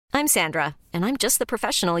I'm Sandra, and I'm just the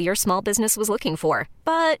professional your small business was looking for.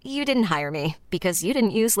 But you didn't hire me because you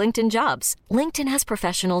didn't use LinkedIn Jobs. LinkedIn has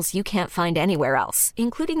professionals you can't find anywhere else,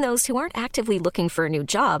 including those who aren't actively looking for a new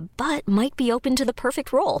job, but might be open to the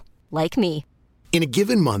perfect role, like me. In a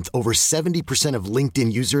given month, over 70% of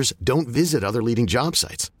LinkedIn users don't visit other leading job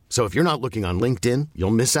sites. So if you're not looking on LinkedIn,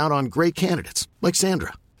 you'll miss out on great candidates like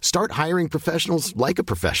Sandra. Start hiring professionals like a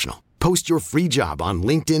professional. Post your free job on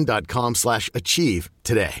linkedin.com/achieve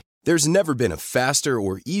today. There's never been a faster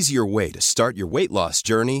or easier way to start your weight loss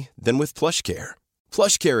journey than with PlushCare.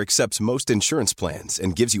 PlushCare accepts most insurance plans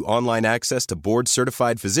and gives you online access to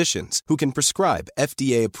board-certified physicians who can prescribe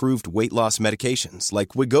FDA-approved weight loss medications like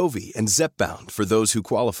Wegovy and Zepbound for those who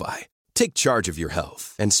qualify. Take charge of your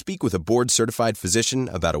health and speak with a board-certified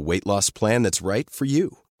physician about a weight loss plan that's right for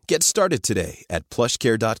you. Get started today at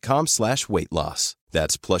plushcare.com/weight loss.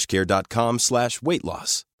 That's plushcare.com/weight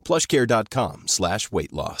loss.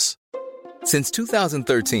 plushcare.com/weight loss. Since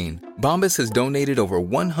 2013, Bombas has donated over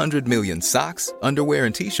 100 million socks, underwear,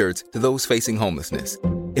 and T-shirts to those facing homelessness.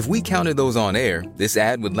 If we counted those on air, this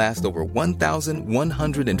ad would last over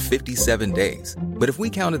 1,157 days. But if we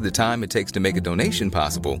counted the time it takes to make a donation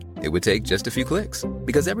possible, it would take just a few clicks.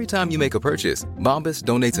 Because every time you make a purchase, Bombas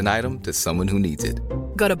donates an item to someone who needs it.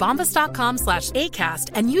 Go to bombas.com/ACAST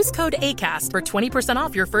and use code ACAST for 20%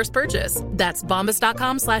 off your first purchase. That's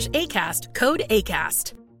bombas.com/ACAST, code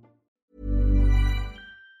ACAST.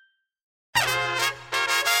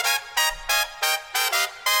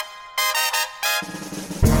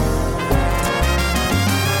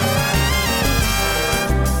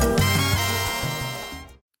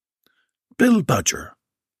 Bill Badger.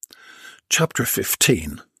 Chapter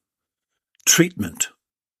 15. Treatment.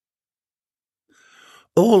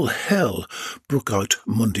 All hell broke out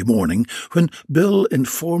Monday morning when Bill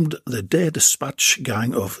informed the Day Dispatch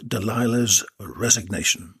gang of Delilah's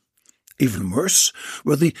resignation. Even worse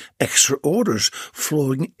were the extra orders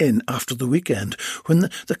flowing in after the weekend when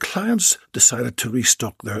the clients decided to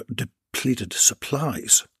restock their depleted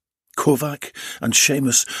supplies. Kovac and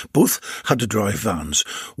Seamus both had to drive vans,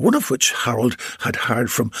 one of which Harold had hired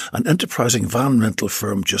from an enterprising van rental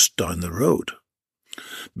firm just down the road.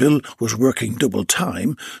 Bill was working double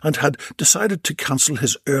time and had decided to cancel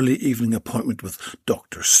his early evening appointment with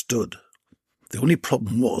Dr. Studd. The only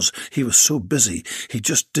problem was he was so busy he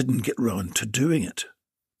just didn't get round to doing it.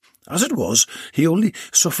 As it was, he only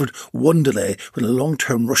suffered one delay when a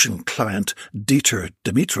long-term Russian client, Dieter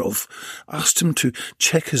Dimitrov, asked him to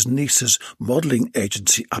check his niece's modelling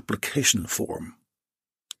agency application form.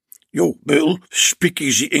 "Yo, Bill, speak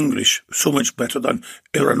easy English, so much better than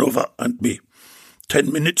Iranova and me.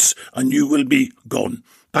 10 minutes and you will be gone.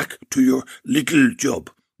 Back to your little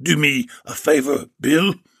job. Do me a favour,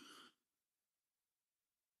 Bill."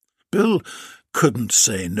 Bill couldn't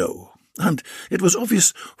say no. And it was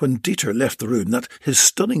obvious when Dieter left the room that his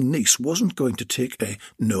stunning niece wasn't going to take a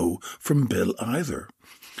no from Bill either.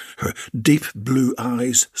 Her deep blue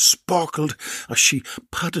eyes sparkled as she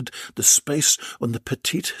patted the space on the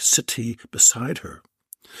petite settee beside her.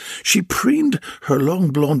 She preened her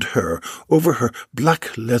long blonde hair over her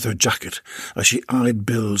black leather jacket as she eyed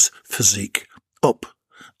Bill's physique up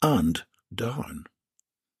and down.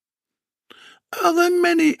 "Are there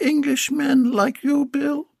many English men like you,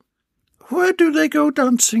 Bill? Where do they go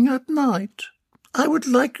dancing at night? I would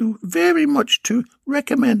like you very much to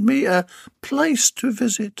recommend me a place to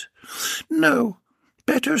visit. No,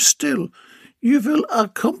 better still, you will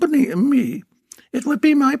accompany me. It would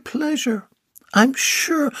be my pleasure. I'm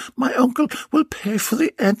sure my uncle will pay for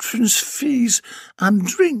the entrance fees and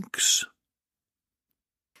drinks."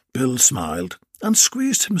 Bill smiled and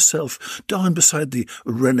squeezed himself down beside the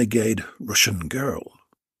renegade Russian girl.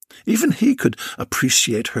 Even he could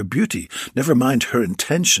appreciate her beauty, never mind her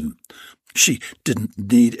intention. She didn't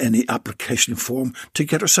need any application form to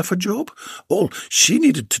get herself a job. All she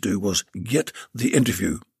needed to do was get the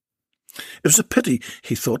interview. It was a pity,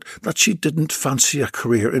 he thought, that she didn't fancy a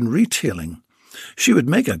career in retailing. She would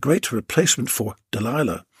make a great replacement for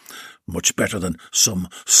Delilah, much better than some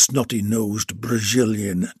snotty-nosed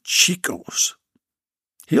Brazilian chicos.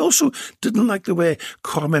 He also didn't like the way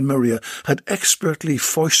Carmen Maria had expertly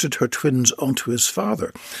foisted her twins onto his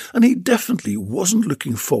father, and he definitely wasn't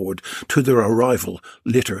looking forward to their arrival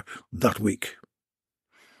later that week.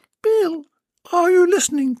 "Bill, are you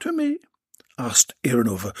listening to me?" asked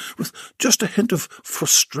Iranova, with just a hint of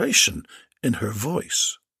frustration in her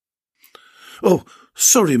voice. "Oh,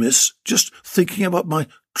 sorry, miss, just thinking about my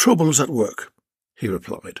troubles at work," he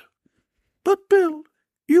replied. "But, Bill,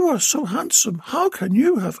 you are so handsome. How can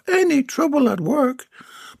you have any trouble at work?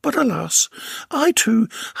 But alas, I too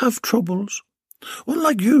have troubles.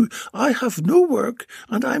 Unlike you, I have no work,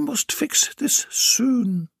 and I must fix this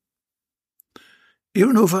soon."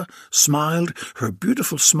 Ivanova smiled her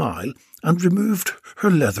beautiful smile and removed her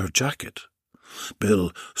leather jacket.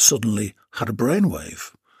 Bill suddenly had a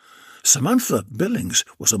brainwave. Samantha Billings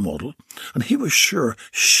was a model, and he was sure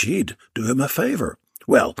she'd do him a favour.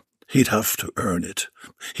 Well, he'd have to earn it.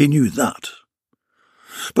 He knew that.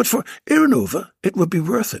 But for Ivanova, it would be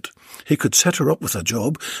worth it. He could set her up with a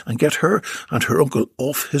job and get her and her uncle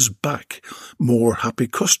off his back. More happy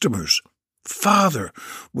customers. Father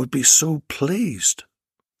would be so pleased.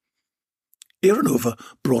 Ivanova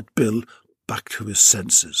brought Bill back to his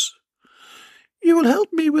senses. "You will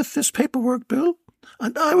help me with this paperwork, Bill,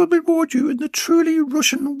 and I will reward you in the truly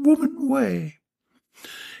Russian woman way."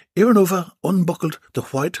 Ivanova unbuckled the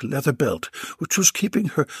white leather belt, which was keeping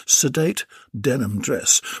her sedate denim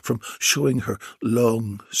dress from showing her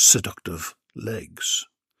long, seductive legs.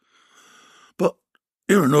 "But,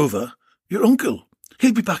 Ivanova, your uncle,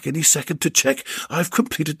 he'll be back any second to check I've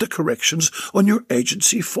completed the corrections on your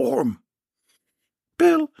agency form."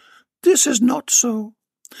 "Bill, this is not so.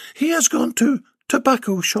 He has gone to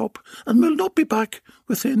tobacco shop and will not be back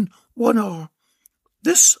within 1 hour.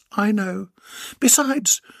 This I know.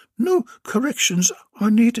 Besides, no corrections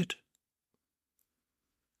are needed."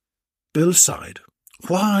 Bill sighed.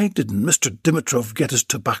 Why didn't Mr. Dimitrov get his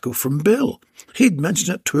tobacco from Bill? He'd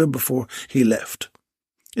mentioned it to him before he left.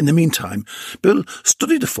 In the meantime, Bill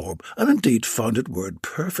studied the form and indeed found it word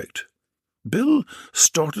perfect. Bill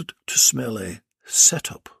started to smell a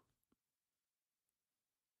setup.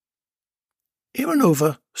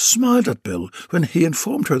 Ivanova smiled at Bill when he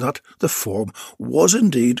informed her that the form was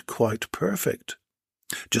indeed quite perfect,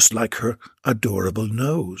 just like her adorable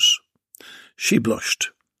nose. She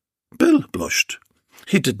blushed. Bill blushed.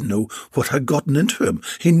 He didn't know what had gotten into him.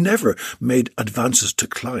 He never made advances to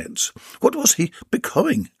clients. What was he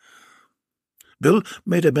becoming? Bill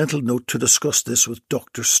made a mental note to discuss this with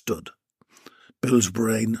Dr. Studd. Bill's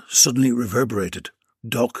brain suddenly reverberated.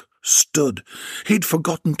 Doc Studd. He'd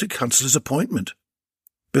forgotten to cancel his appointment.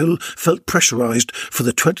 Bill felt pressurized for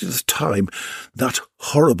the 20th time that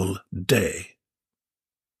horrible day.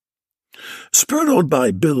 Spurred on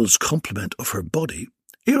by Bill's compliment of her body,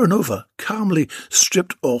 Ivanova calmly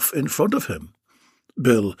stripped off in front of him.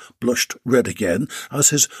 Bill blushed red again as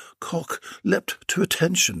his cock leapt to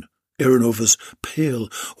attention. Iranova's pale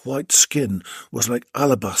white skin was like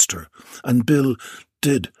alabaster, and Bill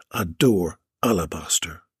did adore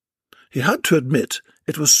alabaster. He had to admit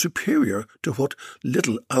it was superior to what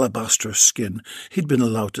little alabaster skin he'd been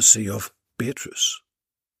allowed to see of Beatrice.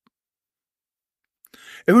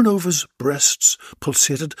 Iranova's breasts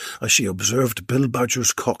pulsated as she observed Bill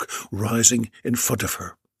Badger's cock rising in front of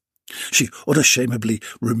her. She unashamedly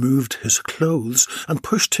removed his clothes and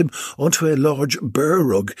pushed him onto a large bear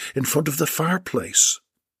rug in front of the fireplace.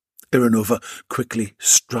 Ivanova quickly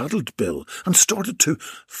straddled Bill and started to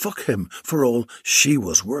fuck him for all she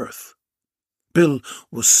was worth. Bill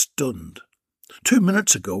was stunned. 2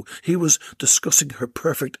 minutes ago he was discussing her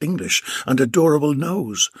perfect English and adorable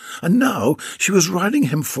nose, and now she was riding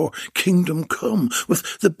him for Kingdom Come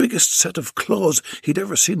with the biggest set of claws he'd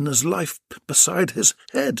ever seen in his life beside his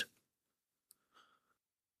head.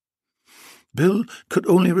 Bill could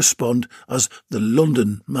only respond as the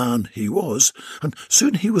London man he was, and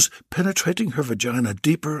soon he was penetrating her vagina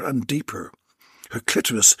deeper and deeper. Her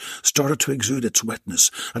clitoris started to exude its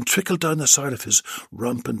wetness and trickled down the side of his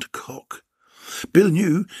rampant cock. Bill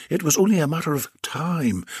knew it was only a matter of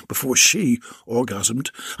time before she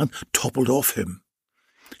orgasmed and toppled off him.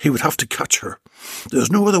 He would have to catch her. There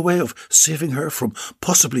was no other way of saving her from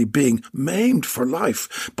possibly being maimed for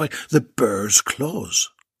life by the bear's claws.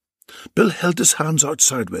 Bill held his hands out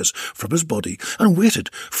sideways from his body and waited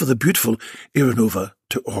for the beautiful Ivanova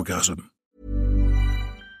to orgasm.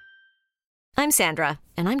 I'm Sandra,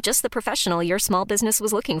 and I'm just the professional your small business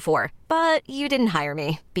was looking for. But you didn't hire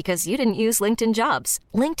me because you didn't use LinkedIn Jobs.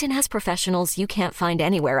 LinkedIn has professionals you can't find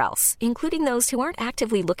anywhere else, including those who aren't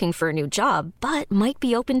actively looking for a new job, but might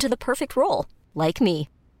be open to the perfect role, like me.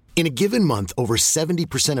 In a given month, over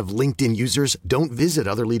 70% of LinkedIn users don't visit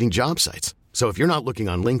other leading job sites. So if you're not looking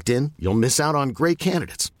on LinkedIn, you'll miss out on great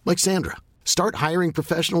candidates like Sandra. Start hiring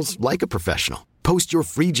professionals like a professional. Post your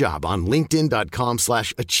free job on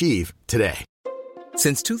linkedin.com/achieve today.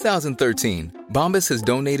 Since 2013, Bombas has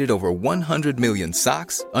donated over 100 million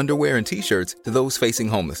socks, underwear, and T-shirts to those facing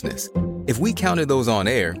homelessness. If we counted those on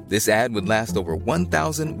air, this ad would last over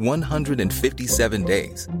 1,157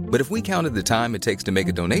 days. But if we counted the time it takes to make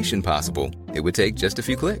a donation possible, it would take just a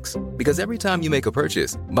few clicks. Because every time you make a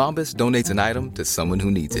purchase, Bombas donates an item to someone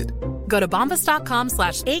who needs it. Go to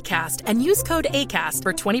bombas.com/ACAST and use code ACAST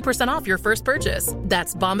for 20% off your first purchase.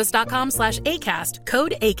 That's bombas.com/ACAST,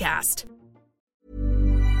 code ACAST.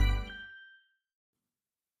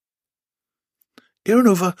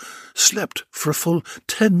 Irenova slept for a full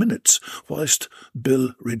 10 minutes whilst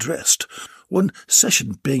Bill redressed, one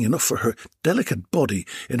session being enough for her delicate body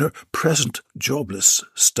in her present jobless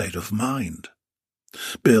state of mind.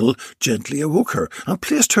 Bill gently awoke her and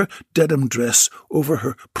placed her denim dress over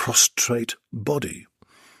her prostrate body.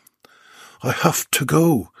 "I have to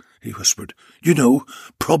go," he whispered. "You know,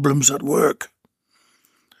 problems at work."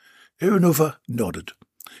 Irenova nodded.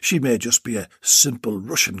 She may just be a simple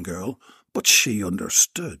Russian girl, but she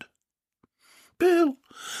understood. "Bill,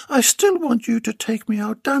 I still want you to take me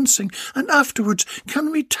out dancing, and afterwards can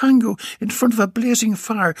we tango in front of a blazing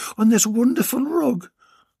fire on this wonderful rug?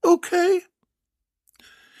 Okay?"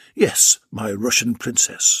 "Yes, my Russian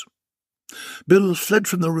princess." Bill fled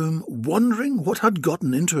from the room, wondering what had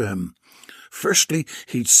gotten into him. Firstly,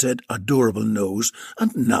 he'd said adorable nose,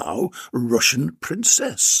 and now Russian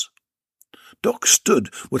princess. Doc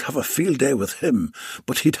Stud would have a field day with him,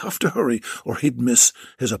 but he'd have to hurry or he'd miss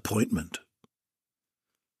his appointment.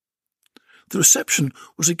 The reception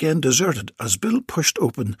was again deserted as Bill pushed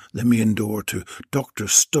open the main door to Dr.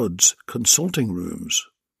 Stud's consulting rooms.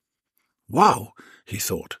 "Wow," he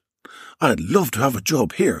thought. "I'd love to have a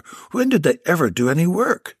job here. When did they ever do any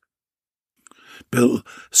work?" Bill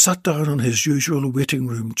sat down on his usual waiting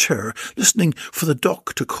room chair, listening for the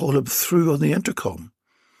doc to call him through on the intercom.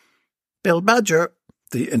 "Bill Badger,"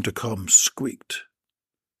 the intercom squeaked.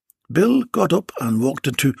 Bill got up and walked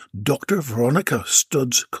into Dr. Veronica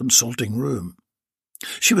Stud's consulting room.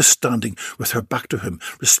 She was standing with her back to him,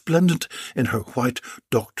 resplendent in her white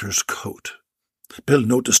doctor's coat. Bill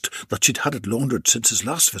noticed that she'd had it laundered since his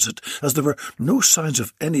last visit, as there were no signs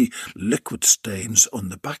of any liquid stains on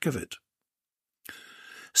the back of it.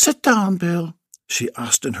 "Sit down, Bill," she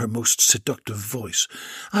asked in her most seductive voice.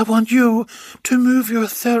 "I want you to move your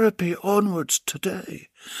therapy onwards today.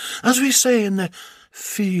 As we say in the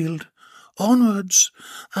field, onwards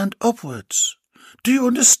and upwards. Do you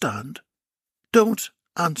understand? Don't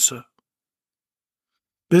answer."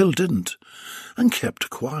 Bill didn't, and kept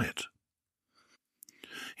quiet.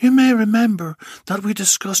 "You may remember that we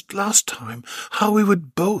discussed last time how we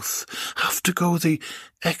would both have to go the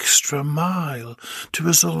extra mile to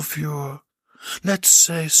resolve your, let's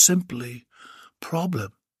say simply,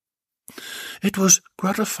 problem. It was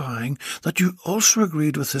gratifying that you also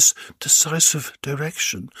agreed with this decisive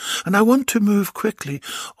direction, and I want to move quickly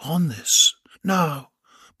on this. Now,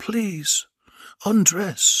 please,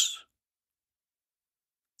 undress."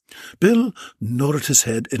 Bill nodded his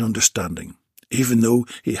head in understanding, even though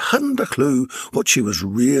he hadn't a clue what she was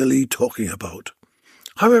really talking about.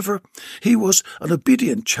 However, he was an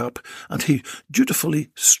obedient chap, and he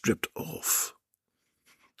dutifully stripped off.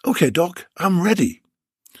 "Okay, Doc, I'm ready."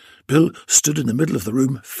 Bill stood in the middle of the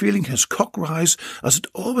room, feeling his cock rise, as it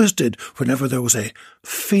always did whenever there was a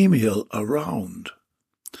female around.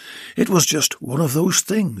 It was just one of those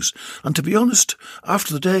things, and to be honest,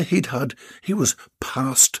 after the day he'd had, he was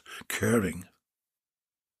past caring.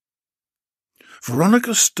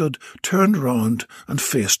 Veronica Stud turned round and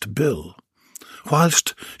faced Bill.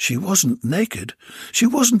 Whilst she wasn't naked, she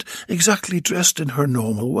wasn't exactly dressed in her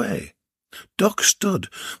normal way. Doc Stud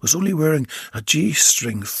was only wearing a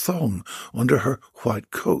G-string thong under her white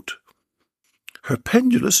coat. Her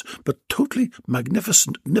pendulous but totally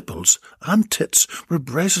magnificent nipples and tits were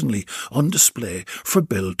brazenly on display for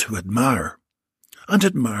Bill to admire. And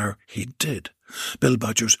admire he did. Bill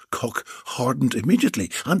Badger's cock hardened immediately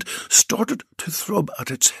and started to throb at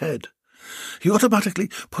its head. He automatically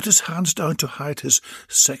put his hands down to hide his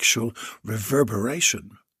sexual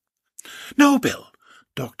reverberation. "No, Bill,"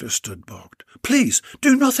 Dr. Stud barked. "Please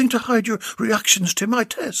do nothing to hide your reactions to my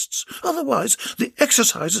tests. Otherwise the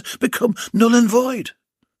exercises become null and void."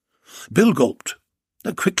 Bill gulped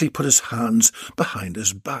and quickly put his hands behind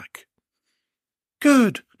his back.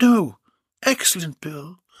 "Good. No. Excellent,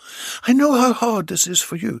 Bill. I know how hard this is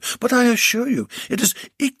for you, but I assure you it is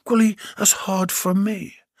equally as hard for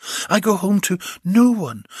me. I go home to no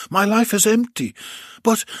one. My life is empty.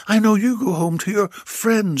 But I know you go home to your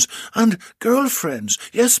friends and girlfriends.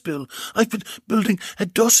 Yes, Bill, I've been building a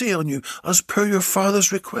dossier on you as per your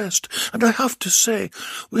father's request, and I have to say,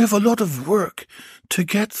 we have a lot of work to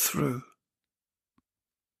get through."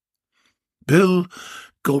 Bill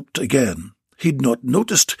gulped again. He'd not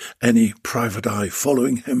noticed any private eye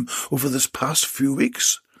following him over this past few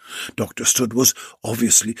weeks. Dr. Stud was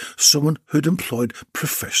obviously someone who'd employed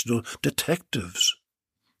professional detectives.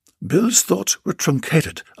 Bill's thoughts were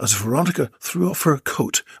truncated as Veronica threw off her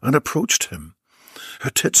coat and approached him.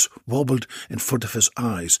 Her tits wobbled in front of his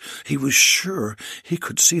eyes. He was sure he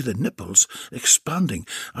could see the nipples expanding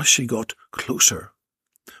as she got closer.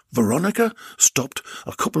 Veronica stopped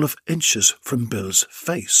a couple of inches from Bill's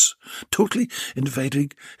face, totally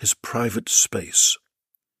invading his private space.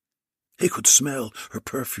 He could smell her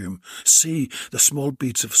perfume, see the small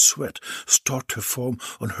beads of sweat start to form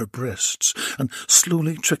on her breasts and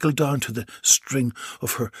slowly trickle down to the string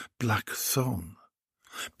of her black thong.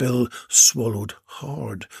 Bill swallowed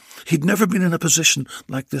hard. He'd never been in a position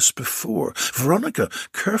like this before. Veronica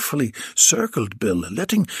carefully circled Bill,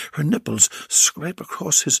 letting her nipples scrape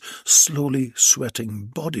across his slowly sweating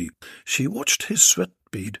body. She watched his sweat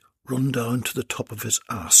bead run down to the top of his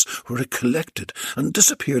ass, where it collected and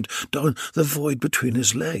disappeared down the void between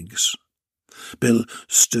his legs. Bill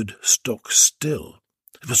stood stock still.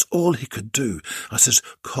 It was all he could do as his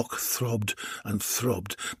cock throbbed and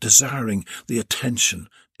throbbed, desiring the attention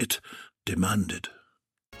it demanded.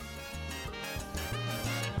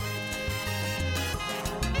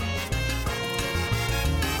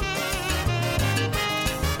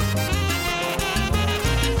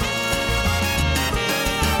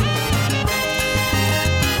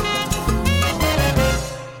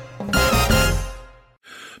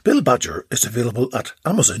 Bill Badger is available at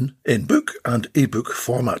Amazon in book and ebook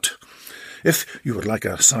format. If you would like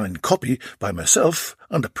a signed copy by myself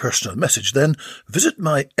and a personal message, then visit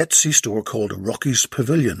my Etsy store called Rocky's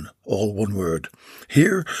Pavilion, all one word.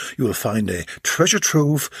 Here you will find a treasure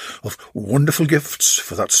trove of wonderful gifts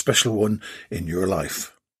for that special one in your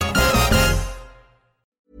life.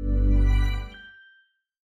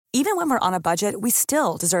 Even when we're on a budget, we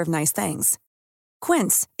still deserve nice things.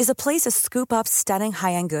 Quince is a place to scoop up stunning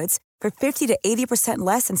high-end goods for 50 to 80%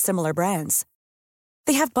 less than similar brands.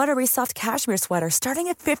 They have buttery soft cashmere sweaters starting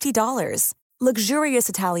at $50, luxurious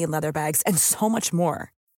Italian leather bags, and so much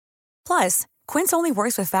more. Plus, Quince only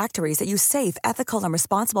works with factories that use safe, ethical, and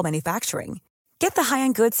responsible manufacturing. Get the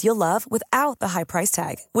high-end goods you'll love without the high price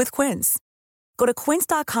tag with Quince. Go to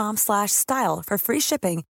quince.com/style for free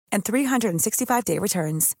shipping and 365-day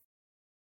returns.